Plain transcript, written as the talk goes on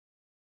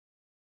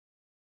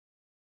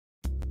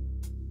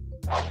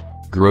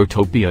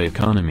Growtopia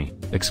Economy,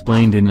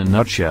 explained in a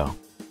nutshell.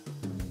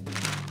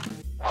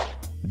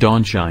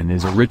 Dawnshine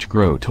is a rich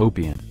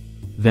Growtopian.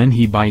 Then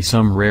he buys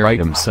some rare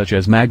items such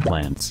as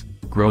magplants,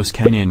 grows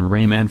cannon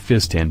Rayman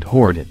Fist and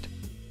hoard it.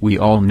 We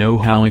all know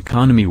how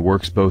economy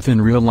works both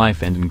in real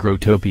life and in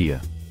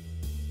Growtopia.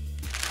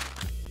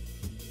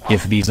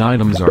 If these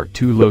items are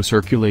too low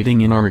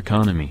circulating in our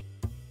economy,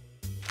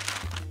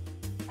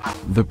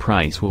 the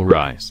price will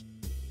rise.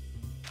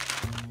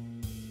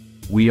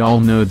 We all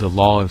know the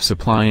law of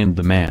supply and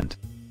demand.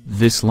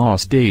 This law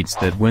states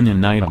that when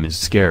an item is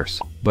scarce,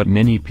 but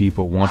many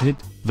people want it,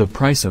 the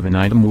price of an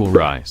item will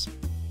rise.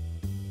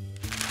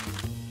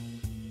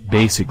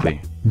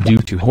 Basically,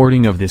 due to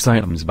hoarding of these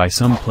items by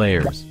some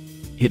players,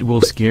 it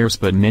will scarce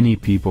but many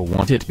people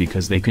want it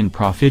because they can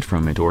profit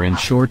from it, or in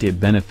short it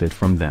benefit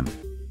from them.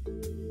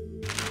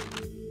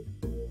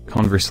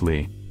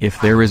 Conversely, if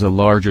there is a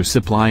larger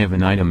supply of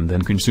an item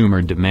than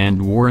consumer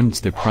demand warrants,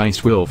 the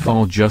price will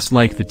fall, just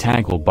like the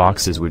tackle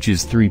boxes, which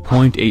is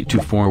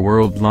 3.824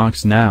 world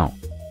blocks now.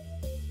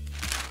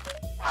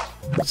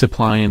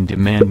 Supply and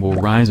demand will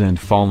rise and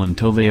fall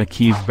until they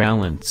achieve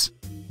balance.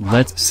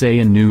 Let's say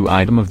a new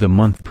item of the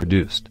month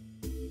produced.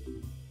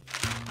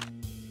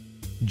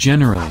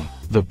 Generally,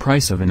 the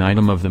price of an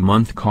item of the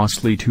month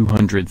costly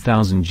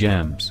 200,000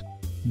 gems.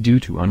 Due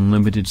to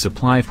unlimited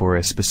supply for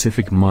a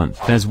specific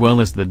month as well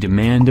as the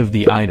demand of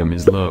the item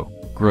is low,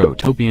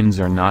 Growtopians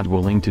are not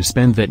willing to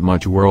spend that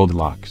much world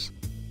locks.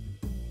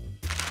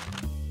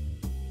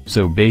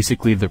 So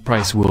basically the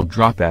price will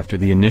drop after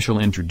the initial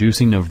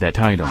introducing of that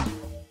item.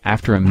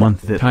 After a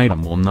month that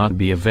item will not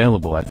be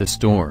available at the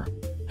store.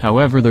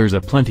 However, there's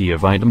a plenty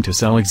of item to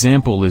sell.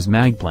 Example is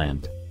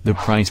magplant. The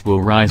price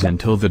will rise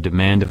until the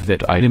demand of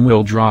that item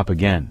will drop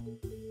again.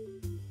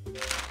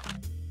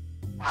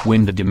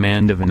 When the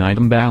demand of an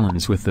item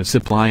balances with the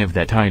supply of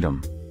that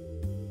item,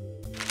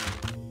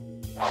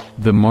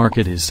 the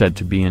market is said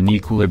to be in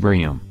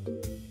equilibrium.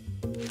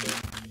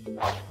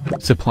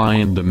 Supply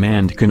and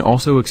demand can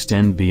also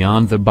extend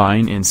beyond the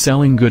buying and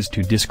selling goods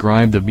to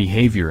describe the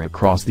behavior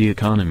across the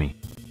economy.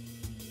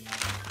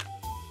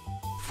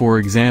 For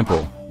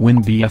example,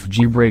 when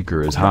BFG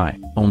breaker is high,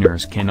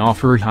 owners can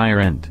offer higher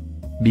end.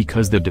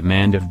 Because the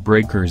demand of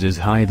breakers is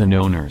high than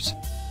owners.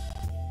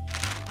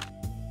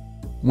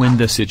 When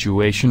the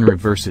situation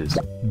reverses,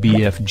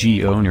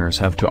 BFG owners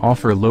have to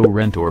offer low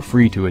rent or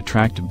free to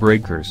attract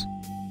breakers.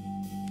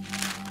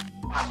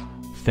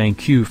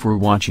 Thank you for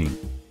watching.